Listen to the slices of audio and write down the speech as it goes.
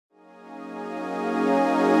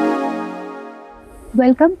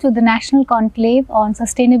Welcome to the National Conclave on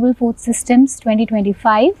Sustainable Food Systems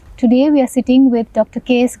 2025. Today we are sitting with Dr.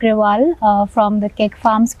 K.S. Grewal from the Keg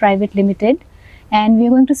Farms Private Limited, and we are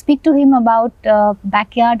going to speak to him about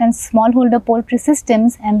backyard and smallholder poultry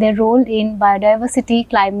systems and their role in biodiversity,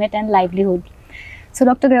 climate and livelihood. So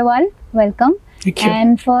Dr. Grewal, welcome. Thank you.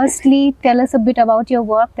 And firstly, tell us a bit about your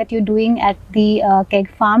work that you're doing at the Keg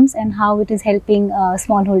Farms and how it is helping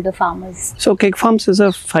smallholder farmers. So Keg Farms is a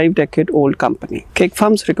 5-decade-old company. Keg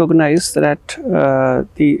Farms recognized that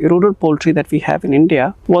the rural poultry that we have in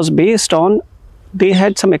India was based on, they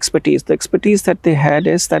had some expertise. The expertise that they had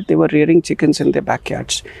is that they were rearing chickens in their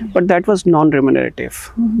backyards, but that was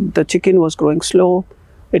non-remunerative. The chicken was growing slow,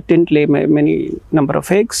 it didn't lay many number of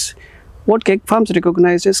eggs. What Keg Farms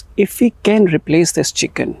recognized is, if we can replace this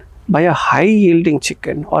chicken by a high yielding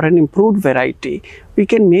chicken or an improved variety, we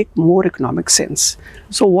can make more economic sense.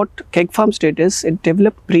 So what Keg Farms did is, it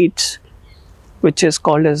developed breeds which is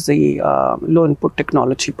called as the low input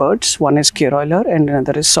technology birds. One is Grewal and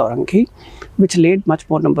another is Sarangi, which laid much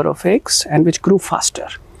more number of eggs and which grew faster.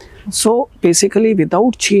 So basically,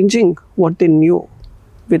 without changing what they knew,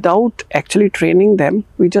 without actually training them,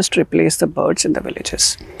 we just replaced the birds in the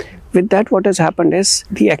villages. With that, what has happened is,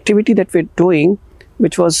 the activity that we're doing,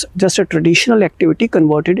 which was just a traditional activity,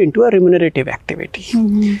 converted into a remunerative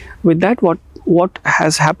activity. With that, what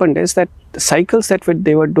has happened is that the cycles that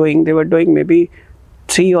they were doing maybe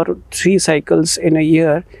three cycles in a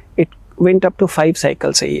year. It went up to 5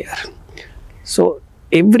 cycles a year. So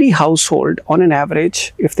every household, on an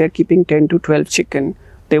average, if they're keeping 10 to 12 chicken,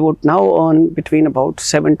 they would now earn between about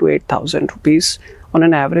 7,000 to 8,000 rupees on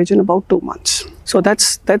an average in about 2 months. So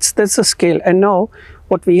that's the scale. And now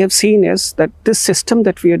what we have seen is that this system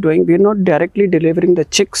that we are doing, we are not directly delivering the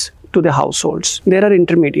chicks to the households. There are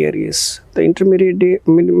intermediaries. The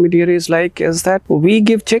intermediaries is that we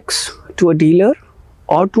give chicks to a dealer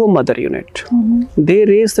or to a mother unit. They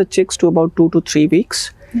raise the chicks to about 2 to 3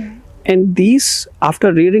 weeks. And these,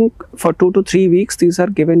 after rearing for 2 to 3 weeks, these are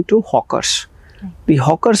given to hawkers. The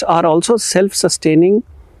hawkers are also self-sustaining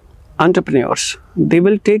entrepreneurs. They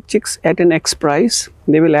will take chicks at an X price,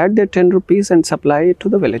 they will add their 10 rupees and supply it to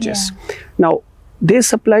the villages. Now, they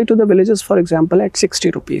supply to the villages, for example, at 60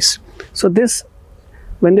 rupees. So this,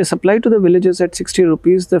 when they supply to the villages at 60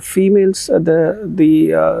 rupees, the females,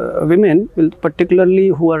 the women, will particularly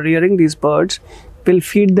who are rearing these birds, will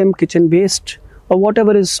feed them kitchen waste or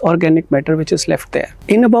whatever is organic matter which is left there.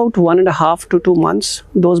 In about 1.5 to 2 months,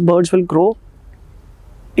 those birds will grow.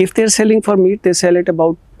 If they're selling for meat, they sell it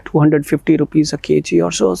about 250 rupees a kg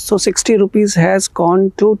or so. So 60 rupees has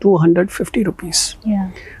gone to 250 rupees.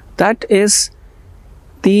 That is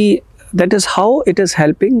how it is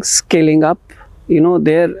helping scaling up,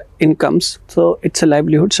 their incomes. So it's a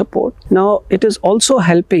livelihood support. Now it is also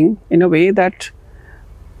helping in a way that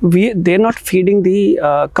they're not feeding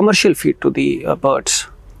the commercial feed to the birds.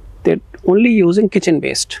 They're only using kitchen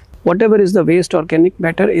waste. Whatever is the waste organic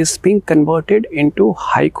matter is being converted into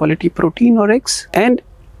high quality protein or eggs. And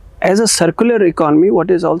as a circular economy,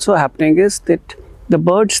 what is also happening is that the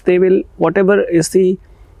birds, they will, whatever is the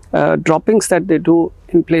droppings that they do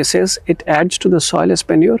in places, it adds to the soil as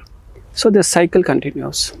manure. So the cycle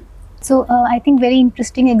continues. So I think very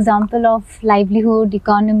interesting example of livelihood,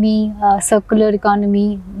 economy, circular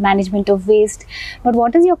economy, management of waste. But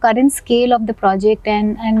what is your current scale of the project,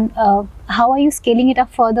 and how are you scaling it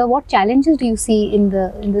up further? What challenges do you see in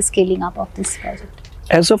the scaling up of this project?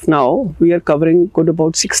 As of now, we are covering good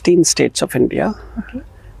about 16 states of India.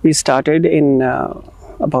 We started in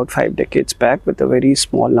about 5 decades back with a very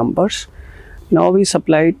small numbers. Now we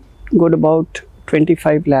supplied good about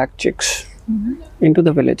 25 lakh chicks into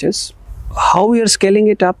the villages. How we are scaling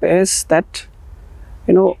it up is that,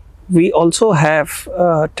 we also have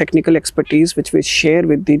technical expertise which we share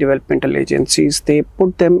with the developmental agencies. They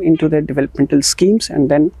put them into their developmental schemes, and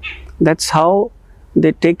then that's how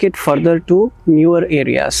they take it further to newer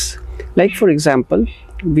areas. Like for example,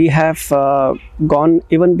 we have gone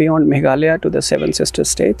even beyond Meghalaya to the 7 sister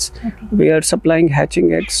states. We are supplying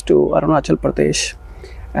hatching eggs to Arunachal Pradesh,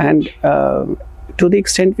 and to the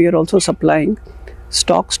extent we are also supplying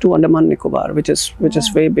stocks to Andaman Nicobar, which is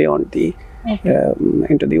way beyond the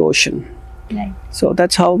into the ocean. So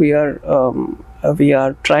that's how we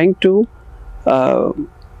are trying to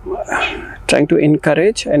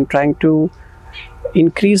encourage and trying to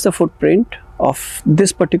increase the footprint of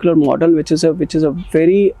this particular model, which is a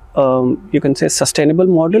very you can say sustainable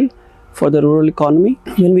model for the rural economy.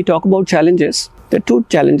 When we talk about challenges, there are 2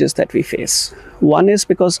 challenges that we face. One is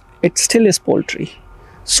because it still is poultry.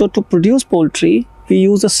 So to produce poultry, we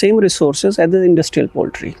use the same resources as the industrial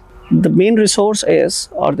poultry. the main resource is,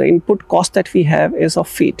 or the input cost that we have is of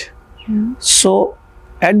feed. So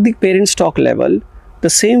at the parent stock level, the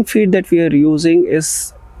same feed that we are using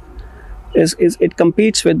is it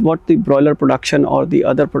competes with what the broiler production or the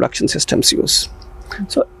other production systems use.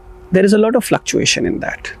 So there is a lot of fluctuation in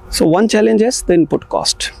that. So one challenge is the input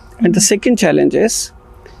cost, and the second challenge is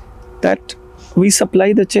that we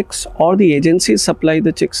supply the chicks, or the agencies supply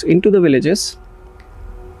the chicks into the villages.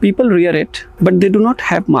 People rear it, but they do not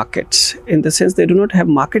have markets. In the sense, they do not have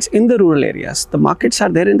markets in the rural areas. The markets are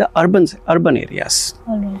there in the urban areas,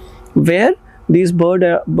 where these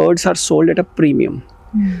birds are sold at a premium.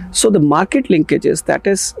 So the market linkages, that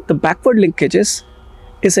is the backward linkages,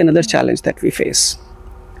 is another challenge that we face.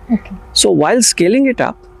 So while scaling it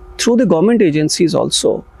up through the government agencies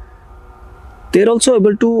also, they're also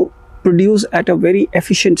able to produce at a very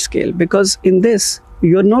efficient scale, because in this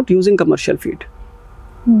you're not using commercial feed.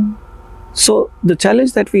 So the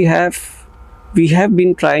challenge that we have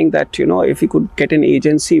been trying that, if we could get an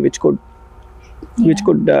agency which could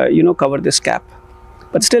cover this gap,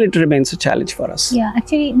 but still it remains a challenge for us. Yeah,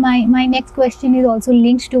 actually my next question is also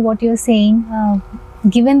linked to what you're saying.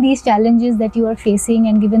 Given these challenges that you are facing,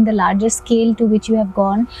 and given the larger scale to which you have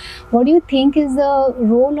gone, what do you think is the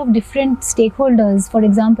role of different stakeholders? For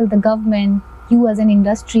example, the government, you as an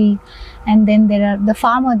industry, and then there are the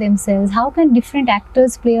farmer themselves. How can different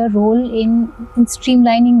actors play a role in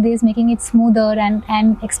streamlining this, making it smoother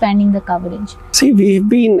and expanding the coverage? See, we've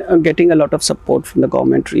been getting a lot of support from the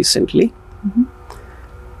government recently.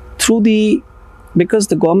 Because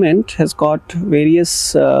the government has got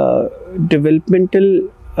various developmental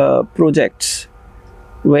projects,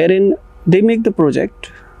 wherein they make the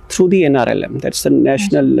project through the NRLM, that's the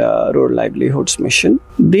National Rural Livelihoods Mission.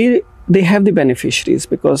 They have the beneficiaries,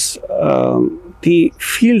 because the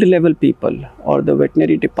field level people or the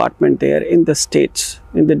veterinary department there in the states,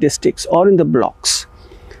 in the districts or in the blocks,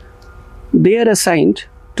 they are assigned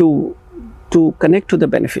to connect to the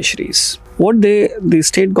beneficiaries. What the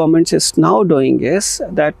state governments is now doing is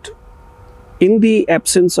that, in the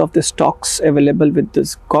absence of the stocks available with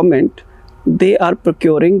this government, they are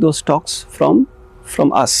procuring those stocks from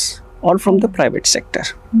us or from the private sector.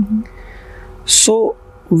 So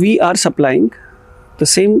we are supplying the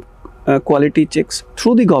same quality chicks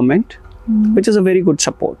through the government, which is a very good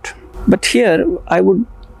support. But here I would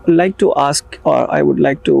like to ask, or I would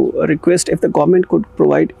like to request, if the government could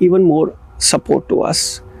provide even more support to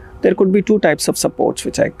us. There could be two types of supports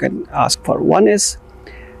which I can ask for. One is,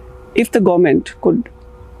 if the government could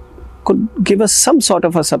give us some sort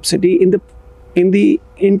of a subsidy in the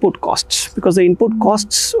input costs, because the input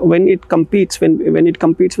costs, when it competes with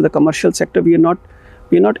the commercial sector, we are not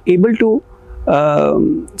able to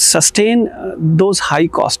sustain those high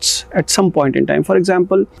costs at some point in time. For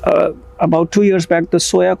example, about 2 years back, the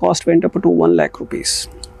soya cost went up to 1 lakh rupees.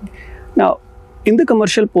 Now, in the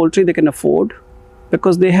commercial poultry, they can afford,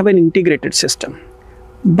 because they have an integrated system.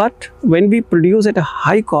 But when we produce at a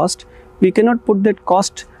high cost, we cannot put that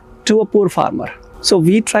cost to a poor farmer. So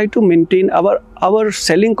we try to maintain our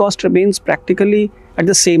selling cost remains practically at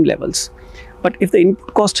the same levels. But if the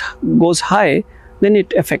input cost goes high, then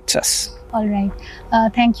it affects us. All right.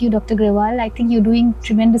 Thank you, Dr. Grewal. I think you're doing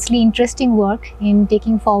tremendously interesting work in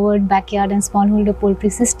taking forward backyard and smallholder poultry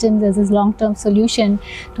systems as a long-term solution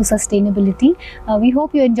to sustainability. We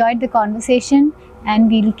hope you enjoyed the conversation,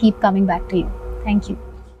 and we'll keep coming back to you. Thank you.